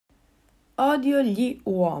Odio gli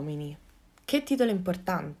uomini. Che titolo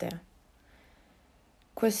importante.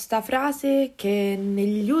 Questa frase che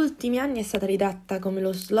negli ultimi anni è stata ridatta come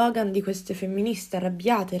lo slogan di queste femministe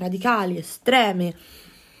arrabbiate, radicali, estreme,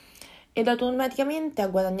 ed automaticamente ha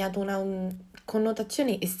guadagnato una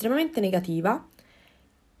connotazione estremamente negativa,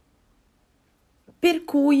 per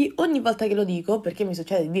cui ogni volta che lo dico, perché mi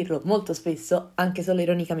succede di dirlo molto spesso, anche solo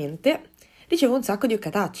ironicamente, ricevo un sacco di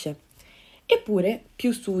occatacce. Eppure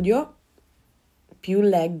più studio, più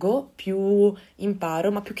leggo, più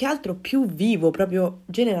imparo, ma più che altro più vivo proprio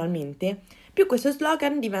generalmente, più questo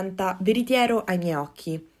slogan diventa veritiero ai miei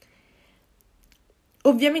occhi.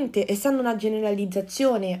 Ovviamente, essendo una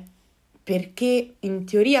generalizzazione, perché in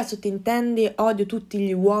teoria sottintende odio tutti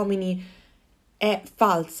gli uomini, è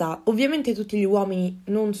falsa. Ovviamente tutti gli uomini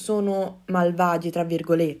non sono malvagi, tra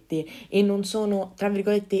virgolette, e non sono, tra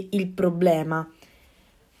virgolette, il problema.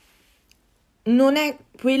 Non è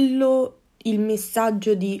quello il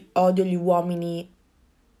messaggio di odio agli uomini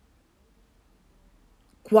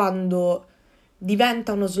quando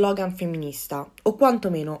diventa uno slogan femminista, o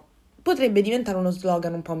quantomeno potrebbe diventare uno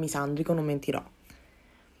slogan un po' misandrico, non mentirò.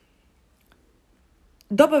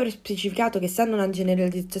 Dopo aver specificato che essendo una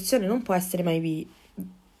generalizzazione non può essere mai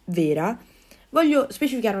vera, voglio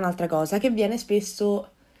specificare un'altra cosa che viene spesso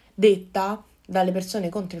detta dalle persone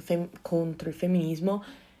contro il femminismo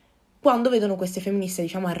quando vedono queste femministe,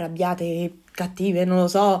 diciamo, arrabbiate, cattive, non lo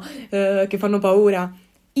so, che fanno paura.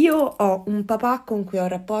 Io ho un papà con cui ho un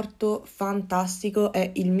rapporto fantastico, è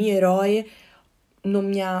il mio eroe, non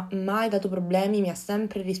mi ha mai dato problemi, mi ha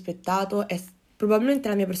sempre rispettato, è probabilmente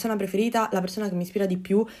la mia persona preferita, la persona che mi ispira di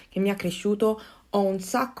più, che mi ha cresciuto. Ho un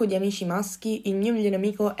sacco di amici maschi, il mio migliore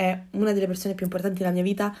amico è una delle persone più importanti della mia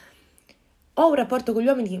vita. Ho un rapporto con gli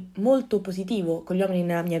uomini molto positivo, con gli uomini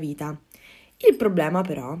nella mia vita. Il problema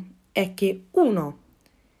però è che, uno,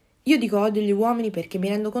 io dico odio gli uomini perché mi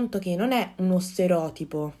rendo conto che non è uno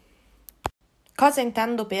stereotipo. Cosa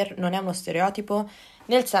intendo per non è uno stereotipo?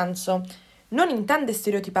 Nel senso, non intende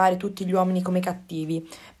stereotipare tutti gli uomini come cattivi,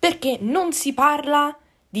 perché non si parla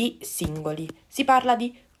di singoli, si parla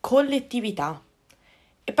di collettività.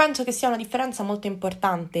 E penso che sia una differenza molto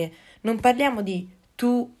importante. Non parliamo di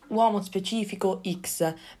tu, uomo specifico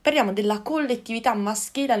X, parliamo della collettività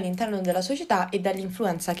maschile all'interno della società e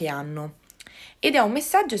dall'influenza che hanno. Ed è un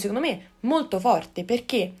messaggio, secondo me, molto forte,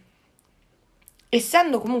 perché,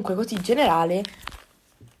 essendo comunque così generale,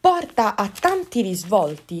 porta a tanti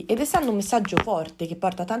risvolti, ed essendo un messaggio forte che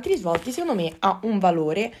porta a tanti risvolti, secondo me ha un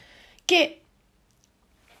valore che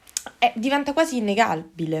diventa quasi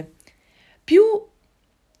innegabile. Più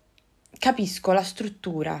capisco la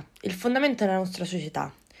struttura, il fondamento della nostra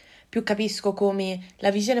società, più capisco come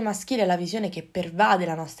la visione maschile è la visione che pervade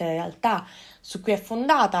la nostra realtà, su cui è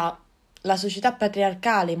fondata la società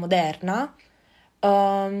patriarcale moderna,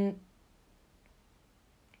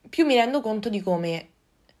 più mi rendo conto di come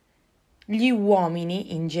gli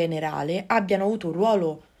uomini in generale abbiano avuto un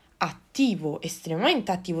ruolo attivo,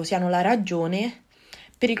 estremamente attivo, siano la ragione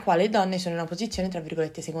per il quale le donne sono in una posizione, tra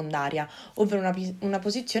virgolette, secondaria, ovvero una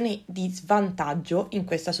posizione di svantaggio in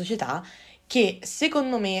questa società che,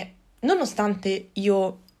 secondo me, nonostante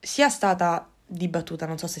io sia stata dibattuta,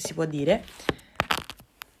 non so se si può dire,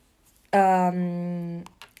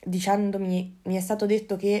 dicendomi, mi è stato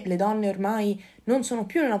detto che le donne ormai non sono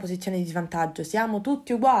più in una posizione di svantaggio, siamo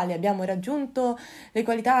tutti uguali, abbiamo raggiunto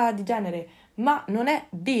l'equalità di genere, ma non è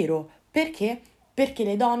vero. Perché? Perché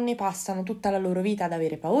le donne passano tutta la loro vita ad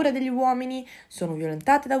avere paura degli uomini, sono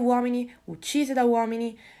violentate da uomini, uccise da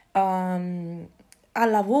uomini, al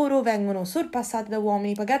lavoro vengono sorpassate da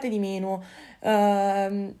uomini, pagate di meno,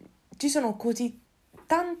 ci sono così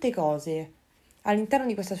tante cose all'interno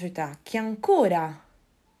di questa società che ancora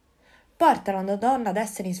portano una donna ad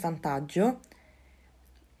essere in svantaggio,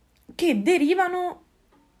 che derivano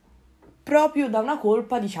proprio da una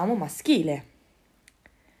colpa, diciamo, maschile.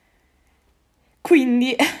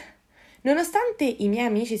 Quindi, nonostante i miei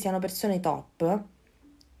amici siano persone top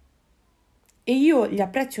e io li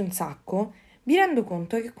apprezzo un sacco, mi rendo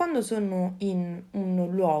conto che quando sono in un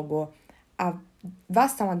luogo a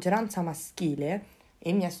vasta maggioranza maschile,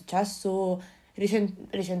 e mi è successo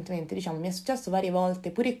recentemente, diciamo, mi è successo varie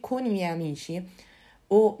volte pure con i miei amici,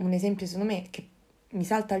 o un esempio secondo me che mi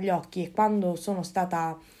salta agli occhi è quando sono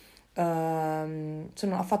stata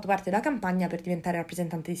ho fatto parte della campagna per diventare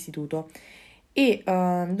rappresentante d'istituto e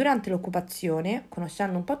durante l'occupazione,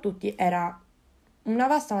 conoscendo un po' tutti, era una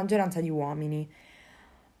vasta maggioranza di uomini.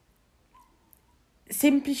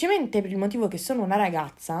 Semplicemente per il motivo che sono una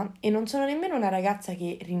ragazza, e non sono nemmeno una ragazza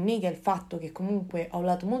che rinnega il fatto che comunque ho un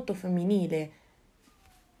lato molto femminile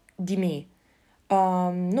di me,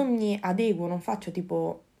 non mi adeguo, non faccio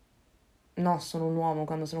tipo, no, sono un uomo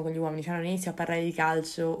quando sono con gli uomini, cioè non inizio a parlare di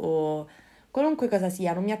calcio o qualunque cosa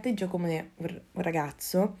sia, non mi atteggio come un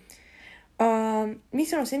ragazzo. Mi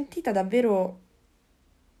sono sentita davvero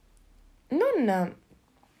non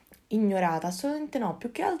ignorata, assolutamente no,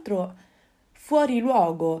 più che altro fuori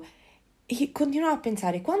luogo. E continuavo a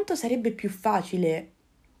pensare quanto sarebbe più facile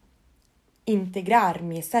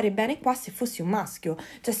integrarmi e stare bene qua se fossi un maschio.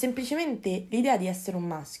 Cioè, semplicemente l'idea di essere un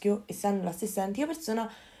maschio, essendo la stessa identica persona,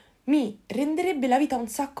 mi renderebbe la vita un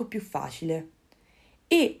sacco più facile.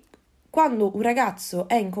 E quando un ragazzo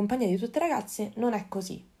è in compagnia di tutte ragazze, non è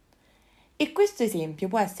così. E questo esempio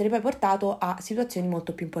può essere poi portato a situazioni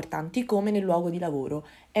molto più importanti, come nel luogo di lavoro.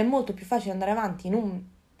 È molto più facile andare avanti in un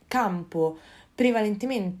campo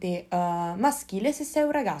prevalentemente maschile se sei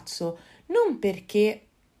un ragazzo, non perché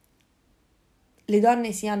le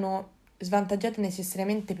donne siano svantaggiate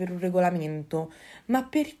necessariamente per un regolamento, ma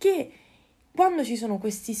perché quando ci sono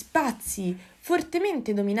questi spazi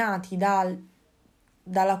fortemente dominati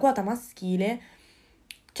dalla quota maschile,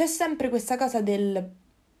 c'è sempre questa cosa del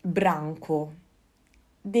branco,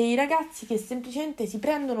 dei ragazzi che semplicemente si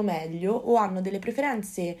prendono meglio o hanno delle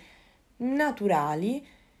preferenze naturali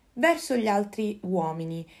verso gli altri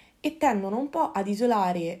uomini e tendono un po' ad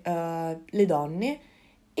isolare le donne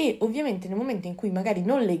e ovviamente nel momento in cui magari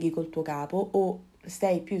non leghi col tuo capo o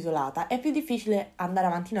sei più isolata è più difficile andare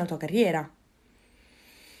avanti nella tua carriera.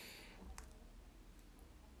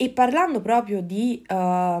 E parlando proprio di,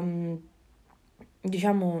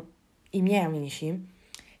 diciamo, i miei amici,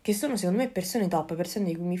 che sono secondo me persone top, persone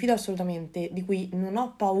di cui mi fido assolutamente, di cui non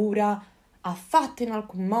ho paura affatto in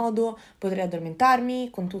alcun modo, potrei addormentarmi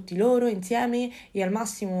con tutti loro insieme e al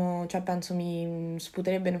massimo, cioè penso mi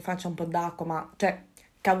sputerebbe in faccia un po' d'acqua, ma cioè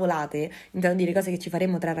cavolate, intendo dire cose che ci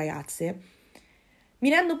faremmo tra ragazze. Mi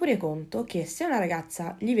rendo pure conto che se una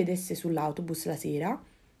ragazza li vedesse sull'autobus la sera,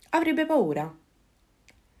 avrebbe paura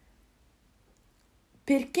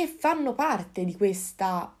perché fanno parte di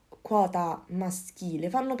questa quota maschile,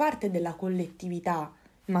 fanno parte della collettività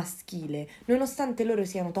maschile, nonostante loro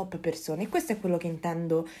siano top persone. E questo è quello che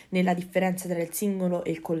intendo nella differenza tra il singolo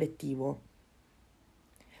e il collettivo.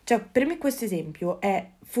 Cioè, per me questo esempio è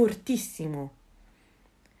fortissimo,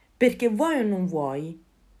 perché vuoi o non vuoi,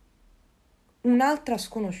 un'altra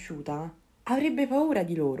sconosciuta avrebbe paura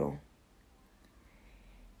di loro.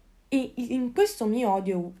 E in questo mio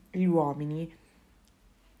odio gli uomini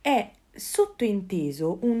è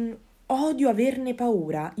sottointeso un odio averne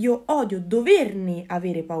paura. Io odio doverne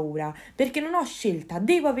avere paura perché non ho scelta,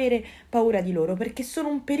 devo avere paura di loro perché sono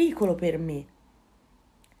un pericolo per me.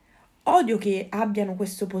 Odio che abbiano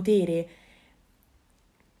questo potere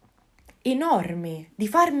enorme di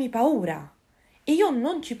farmi paura e io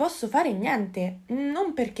non ci posso fare niente,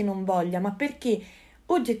 non perché non voglia, ma perché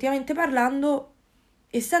oggettivamente parlando,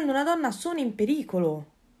 essendo una donna, sono in pericolo.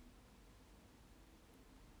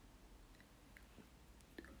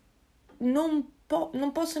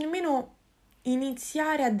 Non posso nemmeno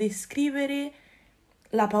iniziare a descrivere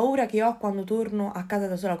la paura che ho quando torno a casa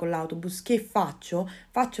da sola con l'autobus. Che faccio?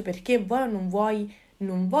 Faccio perché vuoi o non vuoi,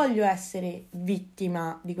 non voglio essere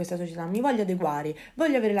vittima di questa società, mi voglio adeguare,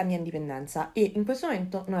 voglio avere la mia indipendenza e in questo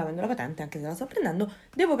momento, non avendo la patente, anche se la sto prendendo,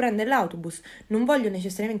 devo prendere l'autobus. Non voglio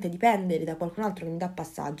necessariamente dipendere da qualcun altro che mi dà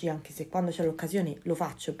passaggi, anche se quando c'è l'occasione lo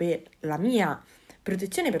faccio per la mia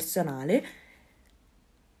protezione personale.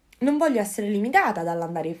 Non voglio essere limitata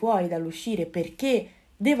dall'andare fuori, dall'uscire, perché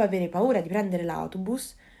devo avere paura di prendere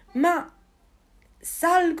l'autobus, ma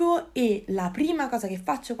salgo e la prima cosa che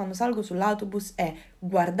faccio quando salgo sull'autobus è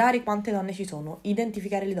guardare quante donne ci sono,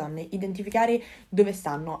 identificare le donne, identificare dove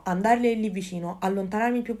stanno, andarle lì vicino,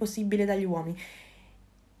 allontanarmi il più possibile dagli uomini.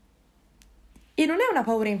 E non è una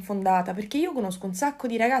paura infondata, perché io conosco un sacco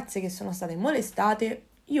di ragazze che sono state molestate,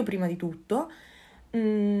 io prima di tutto,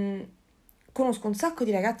 conosco un sacco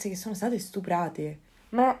di ragazze che sono state stuprate,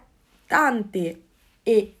 ma tante.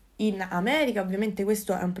 E in America ovviamente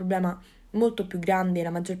questo è un problema molto più grande, la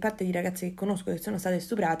maggior parte di ragazze che conosco che sono state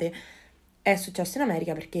stuprate è successo in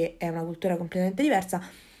America perché è una cultura completamente diversa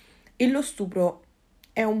e lo stupro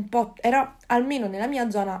è un po', era almeno nella mia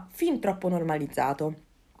zona fin troppo normalizzato.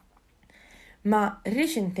 Ma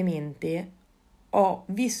recentemente ho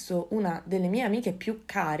visto una delle mie amiche più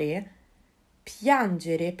care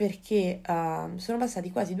piangere perché sono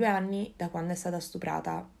passati quasi 2 anni da quando è stata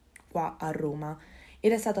stuprata qua a Roma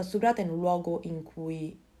ed è stata stuprata in un luogo in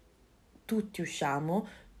cui tutti usciamo,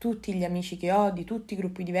 tutti gli amici che ho, di tutti i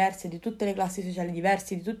gruppi diversi, di tutte le classi sociali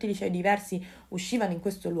diverse, di tutti i licei diversi uscivano in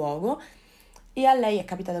questo luogo e a lei è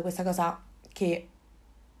capitata questa cosa che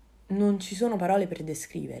non ci sono parole per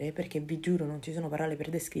descrivere, perché vi giuro non ci sono parole per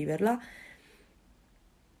descriverla.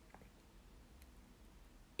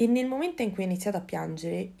 E nel momento in cui ho iniziato a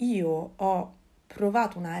piangere, io ho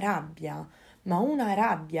provato una rabbia, ma una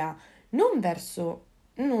rabbia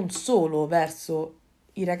non solo verso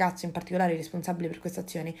i ragazzi in particolare responsabili per questa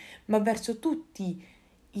azione, ma verso tutti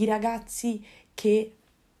i ragazzi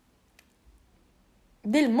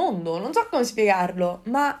del mondo, non so come spiegarlo,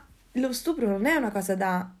 ma lo stupro non è una cosa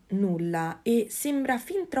da nulla e sembra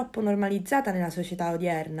fin troppo normalizzata nella società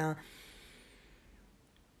odierna.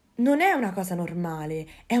 Non è una cosa normale,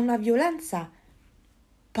 è una violenza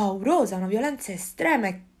paurosa, una violenza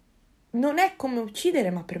estrema. Non è come uccidere,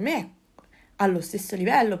 ma per me è allo stesso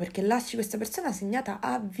livello, perché lasci questa persona segnata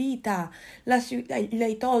a vita, gli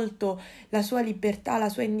hai tolto la sua libertà, la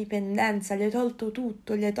sua indipendenza, gli hai tolto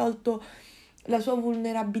tutto, gli hai tolto la sua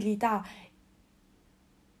vulnerabilità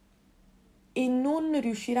e non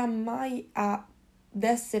riuscirà mai ad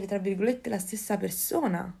essere, tra virgolette, la stessa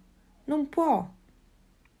persona. Non può.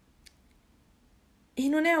 E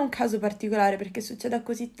non è un caso particolare perché succede a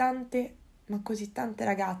così tante, ma così tante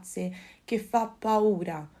ragazze che fa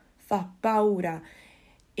paura.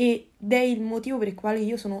 Ed è il motivo per il quale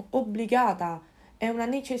io sono obbligata, è una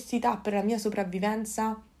necessità per la mia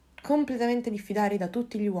sopravvivenza completamente diffidare da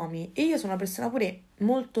tutti gli uomini. E io sono una persona pure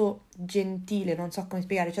molto gentile, non so come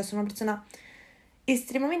spiegare, cioè sono una persona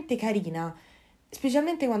estremamente carina,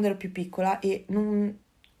 specialmente quando ero più piccola e non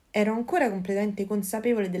ero ancora completamente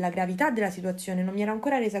consapevole della gravità della situazione, non mi ero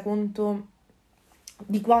ancora resa conto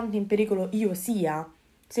di quanto in pericolo io sia,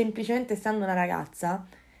 semplicemente essendo una ragazza.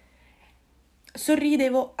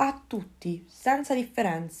 Sorridevo a tutti, senza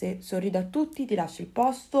differenze, sorrido a tutti, ti lascio il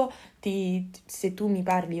posto, se tu mi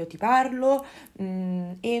parli io ti parlo,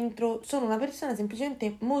 entro, sono una persona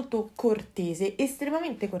semplicemente molto cortese,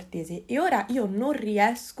 estremamente cortese e ora io non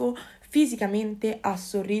riesco fisicamente a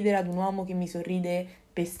sorridere ad un uomo che mi sorride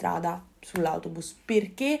per strada, sull'autobus,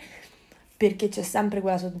 perché c'è sempre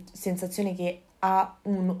quella sensazione che ha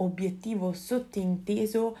un obiettivo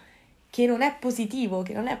sottinteso che non è positivo,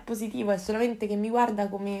 è solamente che mi guarda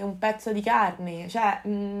come un pezzo di carne, cioè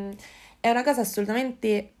è una cosa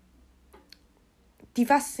assolutamente, ti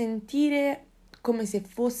fa sentire come se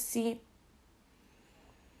fossi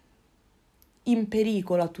in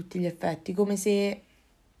pericolo a tutti gli effetti, come se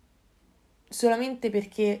solamente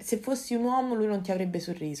perché se fossi un uomo lui non ti avrebbe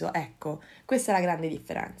sorriso, ecco, questa è la grande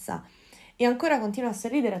differenza. E ancora continuo a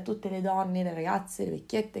sorridere a tutte le donne, le ragazze, le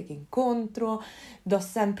vecchiette che incontro, do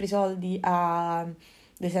sempre i soldi a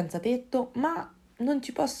dei senza tetto, ma non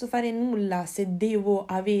ci posso fare nulla se devo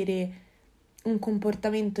avere un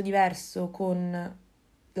comportamento diverso con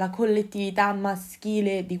la collettività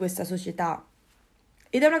maschile di questa società.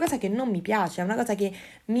 Ed è una cosa che non mi piace, è una cosa che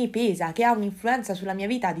mi pesa, che ha un'influenza sulla mia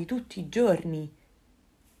vita di tutti i giorni.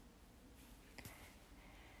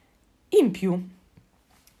 In più,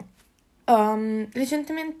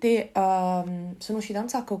 recentemente sono uscita un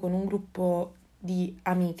sacco con un gruppo di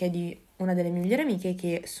amiche, di una delle mie migliori amiche,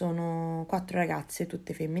 che sono 4 ragazze,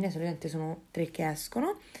 tutte femmine, solitamente sono 3 che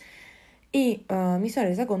escono, e mi sono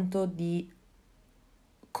resa conto di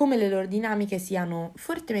come le loro dinamiche siano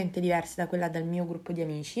fortemente diverse da quella del mio gruppo di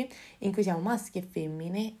amici, in cui siamo maschi e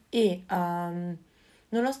femmine, e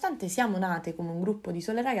nonostante siamo nate come un gruppo di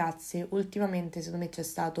sole ragazze, ultimamente secondo me c'è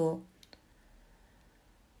stato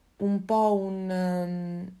un po'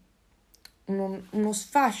 uno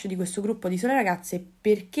sfascio di questo gruppo di sole ragazze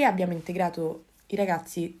perché abbiamo integrato i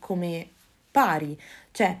ragazzi come pari,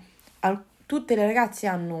 cioè tutte le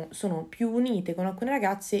ragazze sono più unite con alcune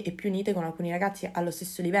ragazze e più unite con alcuni ragazzi allo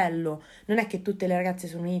stesso livello. Non è che tutte le ragazze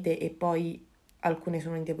sono unite e poi alcune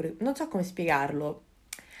sono unite pure. Non so come spiegarlo.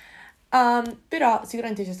 Però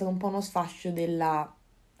sicuramente c'è stato un po' uno sfascio della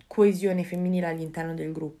coesione femminile all'interno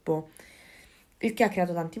del gruppo, il che ha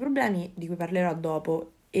creato tanti problemi di cui parlerò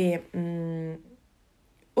dopo. E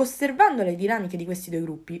osservando le dinamiche di questi 2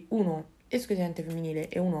 gruppi, uno esclusivamente femminile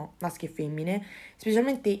e uno maschio e femmine,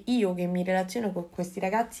 specialmente io che mi relaziono con questi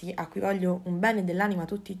ragazzi a cui voglio un bene dell'anima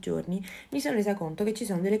tutti i giorni, mi sono resa conto che ci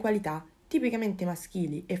sono delle qualità tipicamente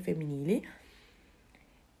maschili e femminili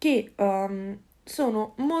che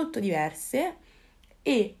sono molto diverse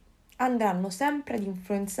e andranno sempre ad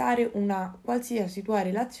influenzare una qualsiasi tua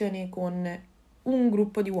relazione con un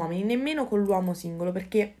gruppo di uomini, nemmeno con l'uomo singolo,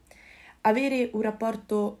 perché avere un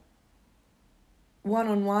rapporto one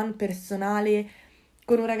on one personale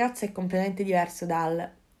con un ragazzo è completamente diverso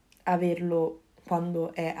dal averlo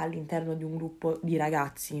quando è all'interno di un gruppo di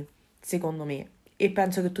ragazzi, secondo me. E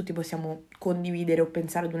penso che tutti possiamo condividere o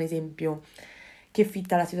pensare ad un esempio che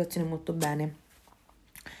fitta la situazione molto bene.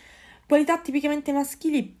 Qualità tipicamente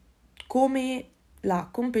maschili come la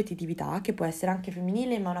competitività, che può essere anche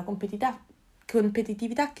femminile, ma una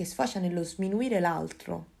competitività che sfocia nello sminuire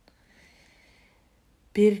l'altro.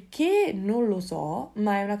 Perché non lo so,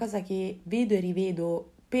 ma è una cosa che vedo e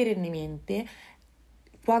rivedo perennemente.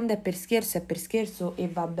 Quando è per scherzo e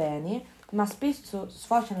va bene, ma spesso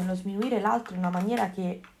sfocia nello sminuire l'altro in una maniera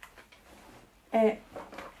che è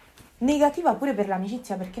negativa pure per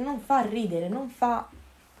l'amicizia, perché non fa ridere,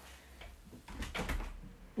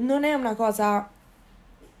 non è una cosa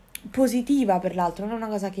positiva per l'altro, non è una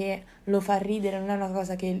cosa che lo fa ridere, non è una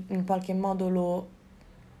cosa che in qualche modo lo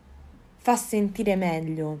fa sentire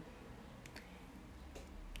meglio.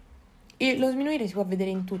 E lo sminuire si può vedere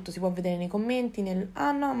in tutto, si può vedere nei commenti,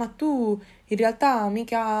 ah no, ma tu in realtà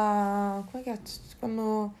mica, come cazzo,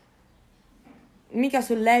 quando mica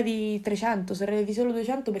sollevi 300, sollevi solo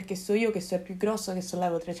 200 perché so io che sono più grosso che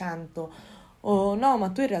sollevo 300. O no, ma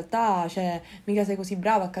tu in realtà, cioè, mica sei così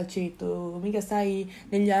bravo a calcetto, mica stai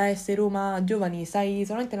negli AS Roma giovani, stai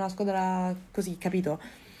solamente nella squadra così, capito?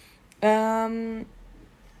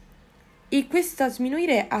 E questo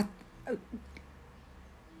sminuire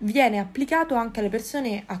viene applicato anche alle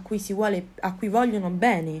persone a cui vogliono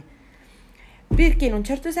bene, perché in un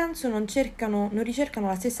certo senso non ricercano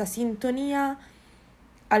la stessa sintonia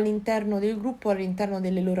all'interno del gruppo, all'interno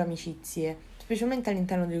delle loro amicizie, specialmente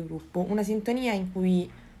all'interno del gruppo, una sintonia in cui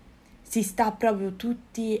si sta proprio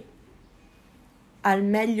tutti al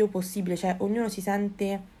meglio possibile, cioè ognuno si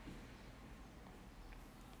sente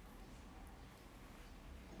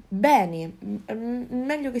bene, il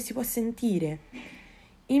meglio che si può sentire.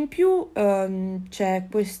 In più c'è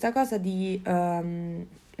questa cosa di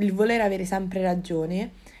il voler avere sempre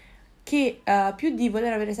ragione, che più di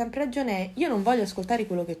voler avere sempre ragione è io non voglio ascoltare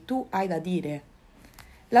quello che tu hai da dire.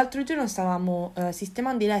 L'altro giorno stavamo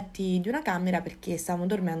sistemando i letti di una camera perché stavamo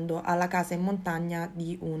dormendo alla casa in montagna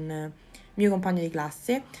di un mio compagno di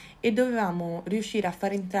classe e dovevamo riuscire a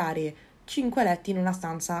far entrare 5 letti in una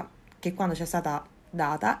stanza che quando c'è stata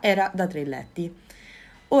data era da 3 letti.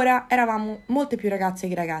 Ora eravamo molte più ragazze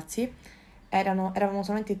che ragazzi, eravamo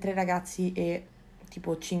solamente 3 ragazzi e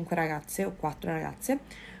tipo 5 ragazze o 4 ragazze.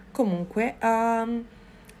 Comunque,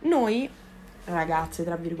 noi ragazze,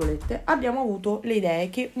 tra virgolette, abbiamo avuto le idee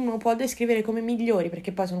che uno può descrivere come migliori,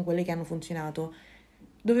 perché poi sono quelle che hanno funzionato.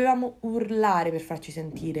 Dovevamo urlare per farci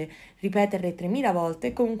sentire, ripeterle 3000 volte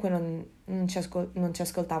e comunque non ci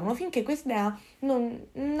ascoltavano, finché questa idea non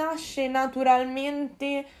nasce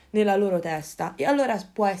naturalmente nella loro testa e allora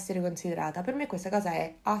può essere considerata. Per me questa cosa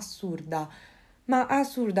è assurda, ma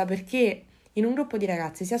assurda perché in un gruppo di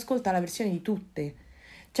ragazze si ascolta la versione di tutte.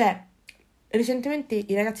 Cioè, recentemente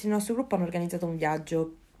i ragazzi del nostro gruppo hanno organizzato un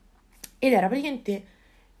viaggio ed era praticamente,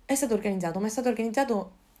 è stato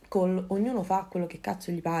organizzato con ognuno fa quello che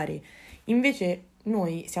cazzo gli pare. Invece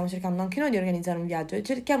noi stiamo cercando anche noi di organizzare un viaggio e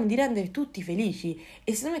cerchiamo di rendere tutti felici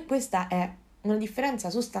e secondo me questa è una differenza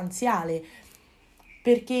sostanziale,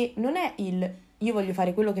 perché non è il io voglio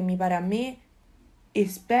fare quello che mi pare a me e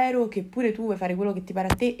spero che pure tu vuoi fare quello che ti pare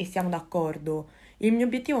a te e siamo d'accordo. Il mio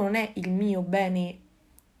obiettivo non è il mio bene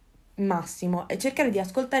massimo, è cercare di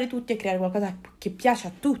ascoltare tutti e creare qualcosa che piace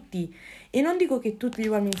a tutti. E non dico che tutti gli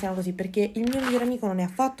uomini siano così, perché il mio migliore amico non è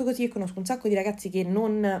affatto così e conosco un sacco di ragazzi che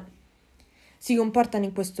non si comportano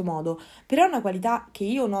in questo modo, però è una qualità che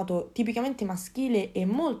io noto tipicamente maschile e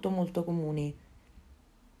molto molto comune,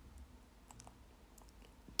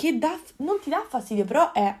 che non ti dà fastidio,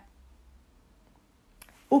 però è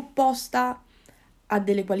opposta a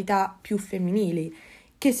delle qualità più femminili,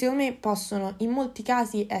 che secondo me possono in molti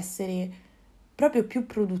casi essere proprio più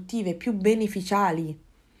produttive, più beneficiali.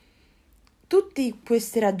 Tutte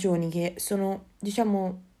queste ragioni che sono,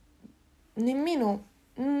 diciamo,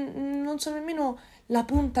 non sono nemmeno la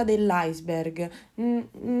punta dell'iceberg,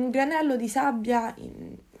 un granello di sabbia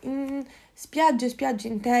in spiagge e spiagge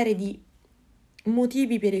intere di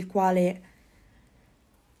motivi per il quale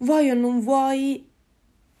vuoi o non vuoi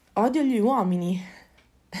odio gli uomini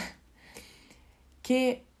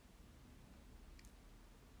che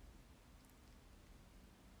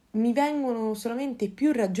mi vengono solamente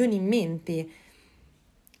più ragioni in mente.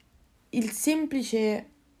 Il semplice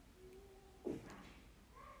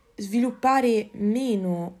sviluppare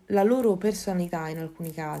meno la loro personalità in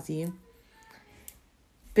alcuni casi,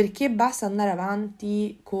 perché basta andare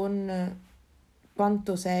avanti con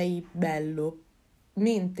quanto sei bello,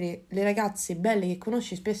 mentre le ragazze belle che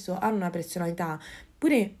conosci spesso hanno una personalità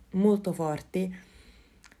pure molto forte,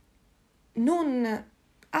 non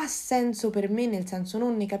ha senso per me, nel senso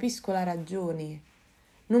non ne capisco la ragione.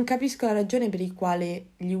 Non capisco la ragione per il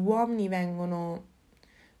quale gli uomini vengono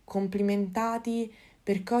complimentati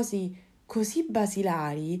per cose così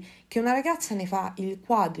basilari che una ragazza ne fa il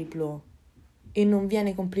quadruplo e non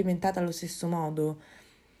viene complimentata allo stesso modo.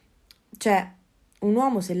 Cioè, un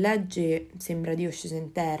uomo se legge sembra Dio sceso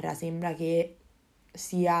in terra, sembra che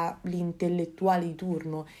sia l'intellettuale di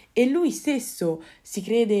turno e lui stesso si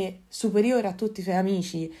crede superiore a tutti i suoi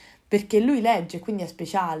amici perché lui legge, quindi è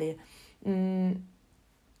speciale.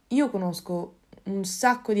 Io conosco un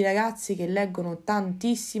sacco di ragazzi che leggono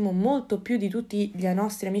tantissimo, molto più di tutti gli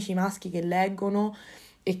nostri amici maschi che leggono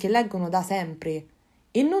e che leggono da sempre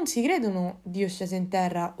e non si credono Dio sceso in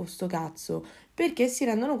terra o sto cazzo, perché si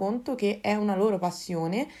rendono conto che è una loro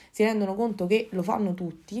passione, si rendono conto che lo fanno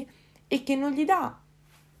tutti e che non gli dà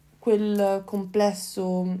quel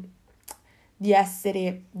complesso di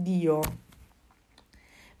essere Dio.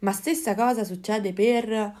 Ma stessa cosa succede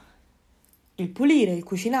per il pulire, il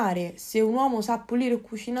cucinare. Se un uomo sa pulire o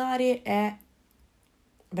cucinare è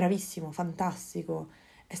bravissimo, fantastico,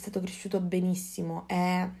 è stato cresciuto benissimo,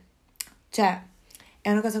 cioè,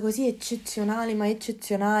 è una cosa così eccezionale, ma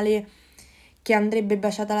eccezionale, che andrebbe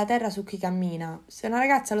baciata la terra su chi cammina. Se una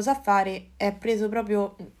ragazza lo sa fare, è preso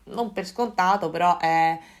proprio, non per scontato, però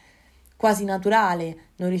è quasi naturale,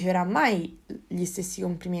 non riceverà mai gli stessi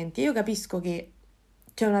complimenti. Io capisco che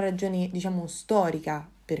c'è una ragione, diciamo, storica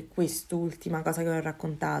per quest'ultima cosa che ho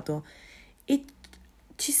raccontato e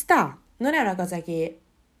ci sta, non è una cosa che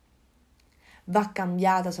va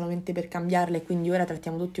cambiata solamente per cambiarla e quindi ora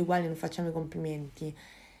trattiamo tutti uguali e non facciamo i complimenti.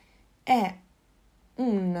 È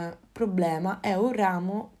un problema, è un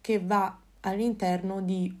ramo che va all'interno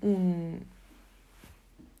di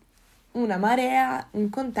una marea, un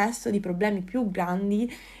contesto di problemi più grandi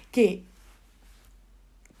che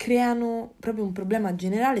creano proprio un problema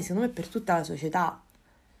generale, secondo me, per tutta la società,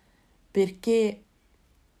 perché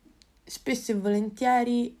spesso e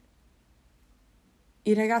volentieri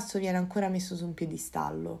il ragazzo viene ancora messo su un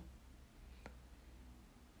piedistallo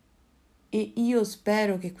e io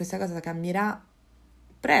spero che questa cosa cambierà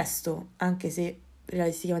presto, anche se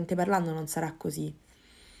realisticamente parlando non sarà così,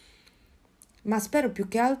 ma spero più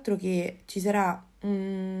che altro che ci sarà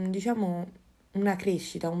diciamo una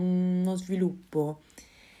crescita, uno sviluppo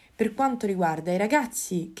per quanto riguarda i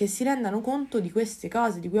ragazzi che si rendano conto di queste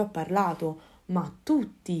cose di cui ho parlato, ma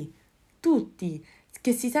tutti,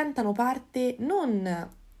 che si sentano parte non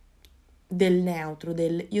del neutro,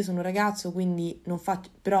 del io sono un ragazzo quindi non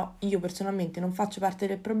faccio, però io personalmente non faccio parte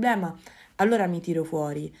del problema, allora mi tiro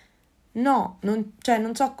fuori. No, cioè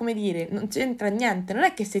non so come dire, non c'entra niente, non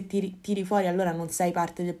è che se tiri fuori allora non sei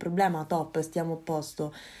parte del problema, top, stiamo a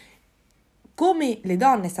posto. Come le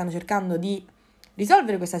donne stanno cercando di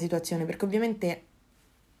risolvere questa situazione, perché ovviamente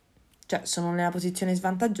sono nella posizione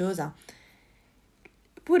svantaggiosa,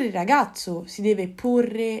 pure il ragazzo si deve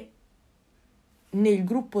porre nel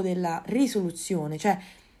gruppo della risoluzione, cioè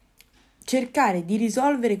cercare di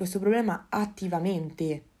risolvere questo problema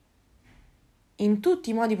attivamente, in tutti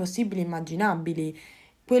i modi possibili e immaginabili.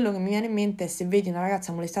 Quello che mi viene in mente è se vedi una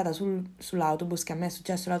ragazza molestata sull'autobus, che a me è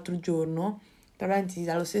successo l'altro giorno, tra parentesi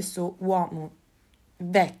dallo stesso uomo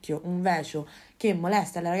vecchio, un vecio, che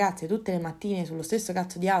molesta le ragazze tutte le mattine sullo stesso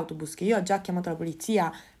cazzo di autobus, che io ho già chiamato la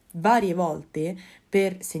polizia varie volte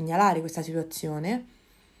per segnalare questa situazione,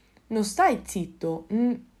 non stai zitto.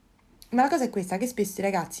 Ma la cosa è questa, che spesso i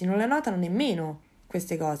ragazzi non le notano nemmeno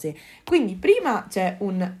queste cose. Quindi prima c'è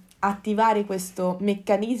un attivare questo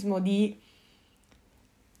meccanismo di,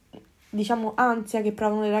 diciamo, ansia che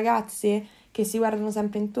provano le ragazze che si guardano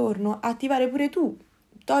sempre intorno, attivare pure tu,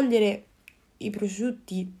 togliere i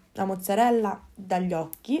prosciutti, la mozzarella dagli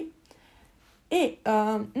occhi e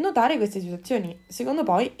notare queste situazioni, secondo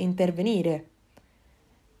poi intervenire.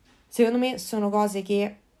 Secondo me sono cose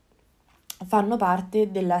che fanno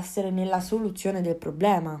parte dell'essere nella soluzione del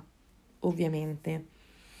problema, ovviamente.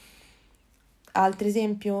 Altro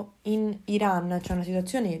esempio, in Iran c'è una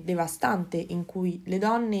situazione devastante in cui le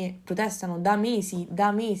donne protestano da mesi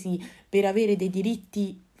per avere dei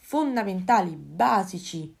diritti fondamentali,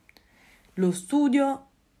 basici, lo studio,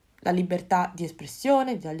 la libertà di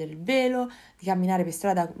espressione, di togliere il velo, di camminare per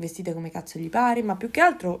strada vestite come cazzo gli pare, ma più che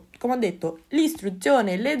altro, come ho detto,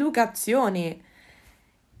 l'istruzione, l'educazione.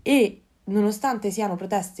 E nonostante siano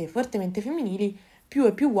proteste fortemente femminili, più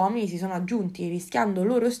e più uomini si sono aggiunti, rischiando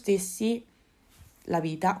loro stessi la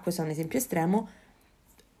vita, questo è un esempio estremo,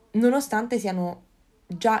 nonostante siano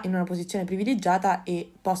già in una posizione privilegiata e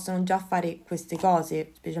possono già fare queste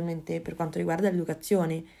cose, specialmente per quanto riguarda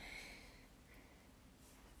l'educazione.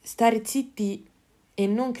 Stare zitti e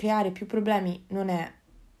non creare più problemi non è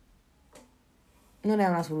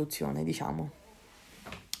una soluzione, diciamo.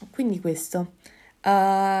 Quindi questo.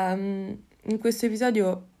 In questo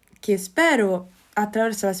episodio, che spero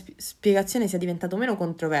attraverso la spiegazione sia diventato meno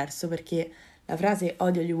controverso, perché la frase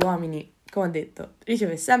odio gli uomini, come ho detto,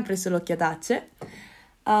 riceve sempre solo occhiatacce.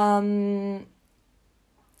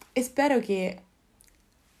 E spero che,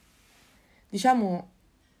 diciamo,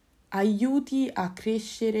 aiuti a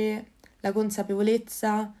crescere la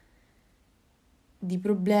consapevolezza di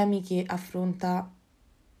problemi che affronta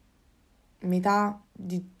metà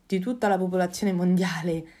di tutta la popolazione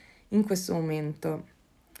mondiale in questo momento.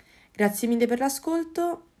 Grazie mille per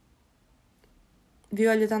l'ascolto, vi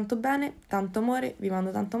voglio tanto bene, tanto amore, vi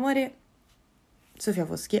mando tanto amore. Sofia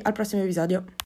Foschi, al prossimo episodio.